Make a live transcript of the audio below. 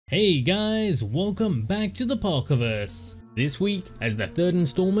Hey guys, welcome back to the Parkerverse. This week, as the third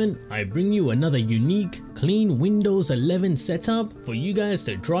installment, I bring you another unique, clean Windows 11 setup for you guys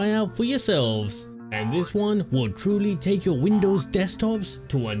to try out for yourselves. And this one will truly take your Windows desktops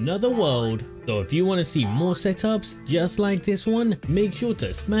to another world. So if you want to see more setups just like this one, make sure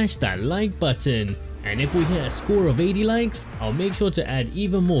to smash that like button. And if we hit a score of 80 likes, I'll make sure to add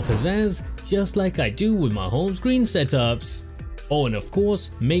even more pizzazz, just like I do with my home screen setups. Oh, and of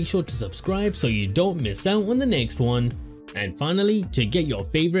course, make sure to subscribe so you don't miss out on the next one. And finally, to get your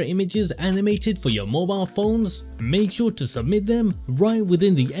favorite images animated for your mobile phones, make sure to submit them right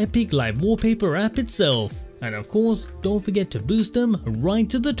within the Epic Live Wallpaper app itself. And of course, don't forget to boost them right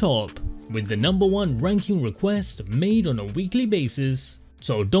to the top, with the #1 ranking request made on a weekly basis.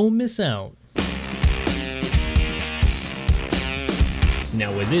 So don't miss out.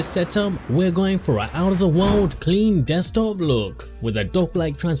 Now with this setup, we're going for an out-of-the-world clean desktop look with a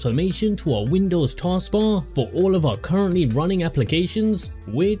dock-like transformation to our Windows taskbar for all of our currently running applications,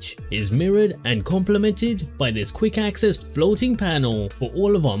 which is mirrored and complemented by this quick access floating panel for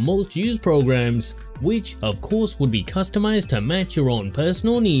all of our most used programs, which of course would be customized to match your own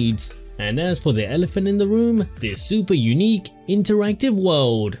personal needs. And as for the elephant in the room, this super unique interactive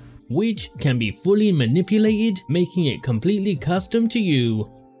world, which can be fully manipulated, making it completely custom to you,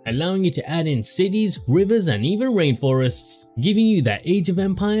 allowing you to add in cities, rivers and even rainforests, giving you that Age of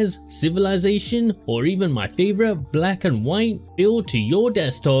Empires, Civilization, or even my favorite black and white feel to your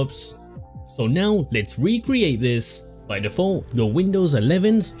desktops. So now let's recreate this. By default, your Windows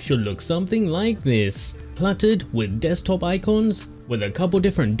 11s should look something like this, cluttered with desktop icons, with a couple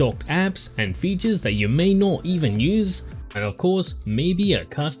different docked apps and features that you may not even use, and of course maybe a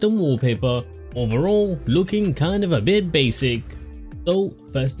custom wallpaper. Overall looking kind of a bit basic. So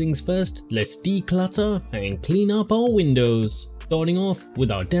first things first, let's declutter and clean up our windows, starting off with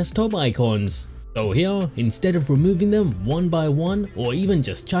our desktop icons. So here, instead of removing them one by one or even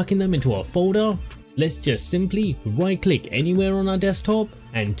just chucking them into a folder, let's just simply right click anywhere on our desktop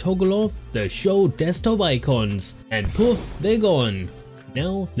and toggle off the show desktop icons, and poof, they're gone.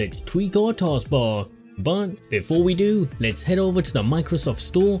 Now let's tweak our taskbar. But before we do, let's head over to the Microsoft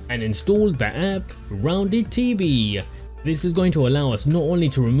Store and install the app Rounded TV. This is going to allow us not only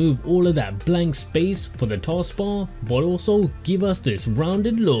to remove all of that blank space for the taskbar, but also give us this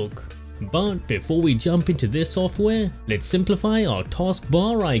rounded look. But before we jump into this software, let's simplify our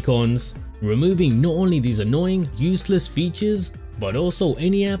taskbar icons, removing not only these annoying, useless features, but also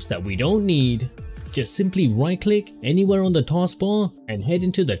any apps that we don't need. Just simply right click anywhere on the taskbar and head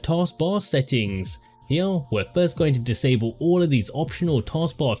into the taskbar settings. Here, we're first going to disable all of these optional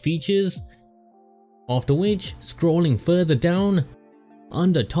taskbar features, after which, scrolling further down,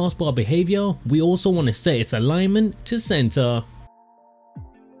 under taskbar behavior, we also want to set its alignment to center.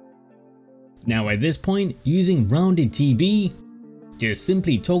 Now at this point, using Rounded TV, just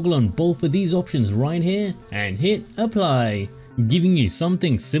simply toggle on both of these options right here and hit apply, giving you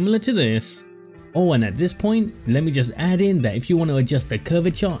something similar to this. Oh, and at this point, let me just add in that if you want to adjust the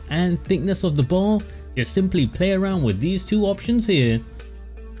curvature and thickness of the bar, just simply play around with these two options here.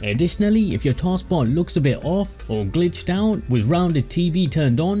 Additionally, if your taskbar looks a bit off or glitched out with Rounded TV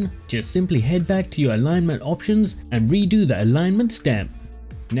turned on, just simply head back to your alignment options and redo the alignment step.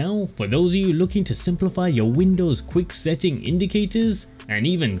 Now, for those of you looking to simplify your Windows quick setting indicators and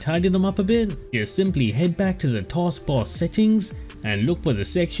even tidy them up a bit, just simply head back to the taskbar settings and look for the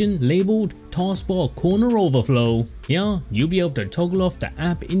section labeled Taskbar Corner Overflow. Here, you'll be able to toggle off the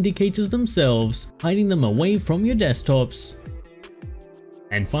app indicators themselves, hiding them away from your desktops.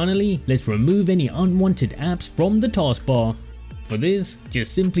 And finally, let's remove any unwanted apps from the taskbar. For this,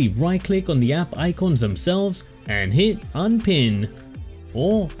 just simply right click on the app icons themselves and hit unpin.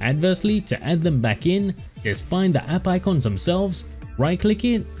 Or adversely, to add them back in, just find the app icons themselves, right click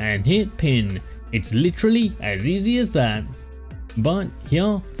it and hit pin. It's literally as easy as that. But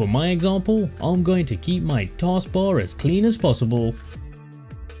here, for my example, I'm going to keep my taskbar as clean as possible.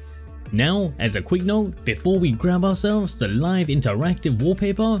 Now, as a quick note, before we grab ourselves the live interactive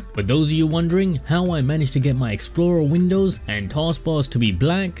wallpaper, for those of you wondering how I managed to get my Explorer windows and taskbars to be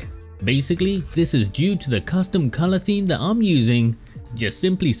black, basically this is due to the custom color theme that I'm using. Just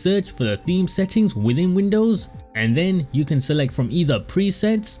simply search for the theme settings within Windows, and then you can select from either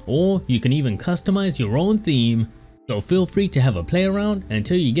presets or you can even customize your own theme. So feel free to have a play around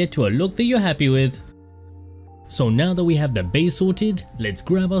until you get to a look that you're happy with. So now that we have the base sorted, let's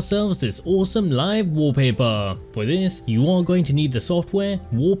grab ourselves this awesome live wallpaper. For this, you are going to need the software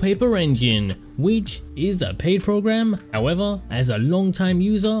Wallpaper Engine, which is a paid program. However, as a long-time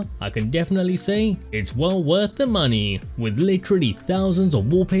user, I can definitely say it's well worth the money, with literally thousands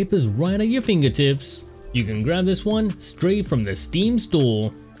of wallpapers right at your fingertips. You can grab this one straight from the Steam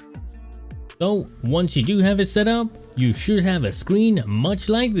store. So once you do have it set up, you should have a screen much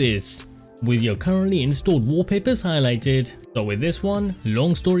like this, with your currently installed wallpapers highlighted. So with this one,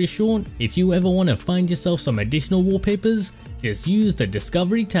 long story short, if you ever want to find yourself some additional wallpapers, just use the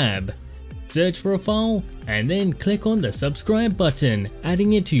Discovery tab, search for a file, and then click on the subscribe button,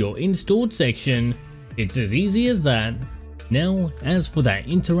 adding it to your installed section. It's as easy as that. Now, as for that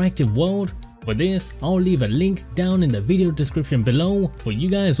interactive world, for this, I'll leave a link down in the video description below for you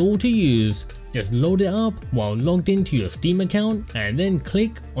guys all to use. Just load it up while logged into your Steam account and then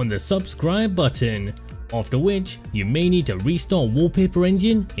click on the subscribe button, after which you may need to restart Wallpaper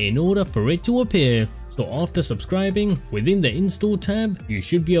Engine in order for it to appear. So after subscribing, within the install tab, you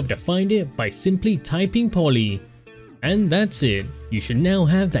should be able to find it by simply typing Poly. And that's it. You should now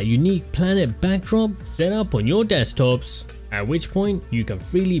have that unique planet backdrop set up on your desktops, at which point you can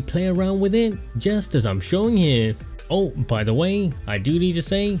freely play around with it just as I'm showing here. Oh, by the way, I do need to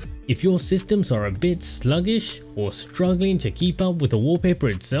say, if your systems are a bit sluggish or struggling to keep up with the wallpaper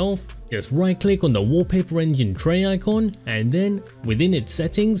itself, just right click on the Wallpaper Engine tray icon, and then within its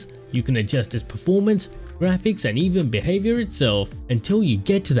settings, you can adjust its performance, graphics, and even behavior itself until you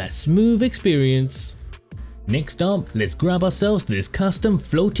get to that smooth experience. Next up, let's grab ourselves this custom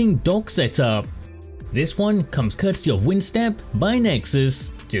floating dock setup. This one comes courtesy of WinStep by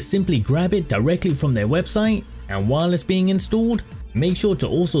Nexus. Just simply grab it directly from their website, and while it's being installed, make sure to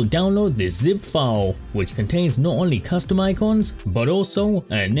also download this zip file, which contains not only custom icons but also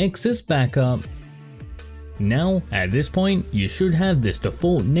a Nexus backup. Now at this point, you should have this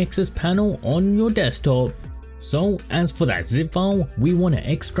default Nexus panel on your desktop. So as for that zip file, we want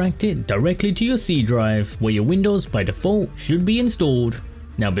to extract it directly to your C drive, where your Windows by default should be installed.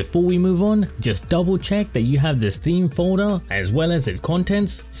 Now before we move on, just double check that you have this theme folder as well as its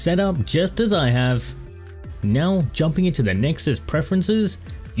contents set up just as I have. Now jumping into the Nexus preferences,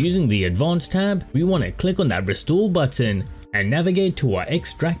 using the Advanced tab, we want to click on that Restore button and navigate to our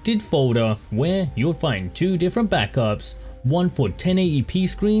extracted folder, where you'll find two different backups, one for 1080p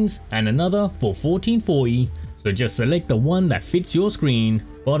screens and another for 1440. So just select the one that fits your screen,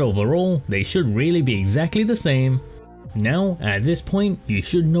 but overall they should really be exactly the same. Now at this point, you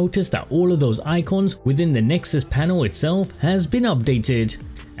should notice that all of those icons within the Nexus panel itself has been updated.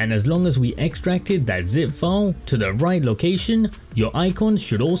 And as long as we extracted that zip file to the right location, your icons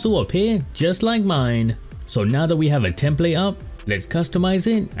should also appear just like mine. So now that we have a template up, let's customize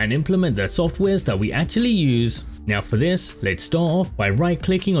it and implement the softwares that we actually use. Now for this, let's start off by right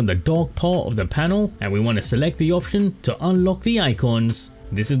clicking on the dock part of the panel, and we want to select the option to unlock the icons.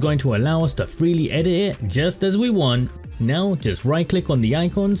 This is going to allow us to freely edit it just as we want. Now just right click on the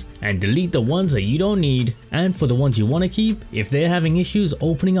icons and delete the ones that you don't need, and for the ones you want to keep, if they're having issues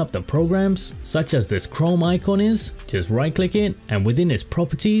opening up the programs such as this Chrome icon is, just right click it, and within its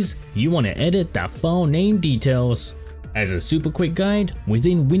properties you want to edit that file name details. As a super quick guide,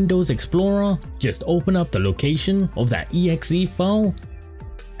 within Windows Explorer, just open up the location of that exe file,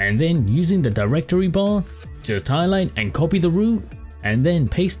 and then using the directory bar, just highlight and copy the root, and then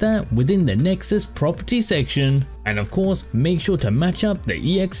paste that within the Nexus property section. And of course, make sure to match up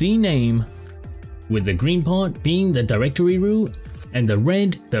the exe name, with the green part being the directory root and the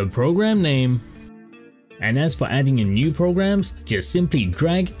red the program name. And as for adding in new programs, just simply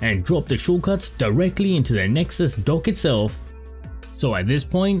drag and drop the shortcuts directly into the Nexus dock itself. So at this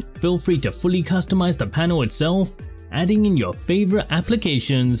point, feel free to fully customize the panel itself, adding in your favorite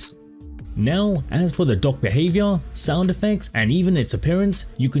applications. Now, as for the dock behavior, sound effects, and even its appearance,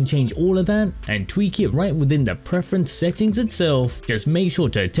 you can change all of that and tweak it right within the preference settings itself. Just make sure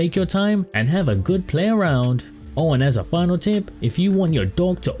to take your time and have a good play around. Oh, and as a final tip, if you want your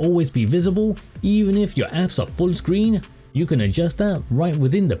dock to always be visible, even if your apps are full screen, you can adjust that right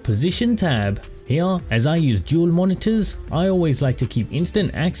within the Position tab. Here, as I use dual monitors, I always like to keep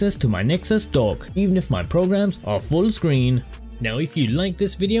instant access to my Nexus dock, even if my programs are full screen. Now if you like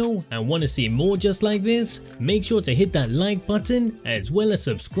this video and want to see more just like this, make sure to hit that like button as well as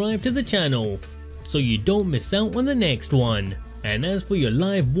subscribe to the channel so you don't miss out on the next one. And as for your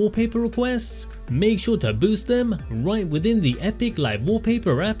live wallpaper requests, make sure to boost them right within the Epic Live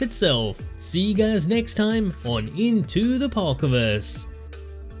Wallpaper app itself. See you guys next time on Into the Parkerverse.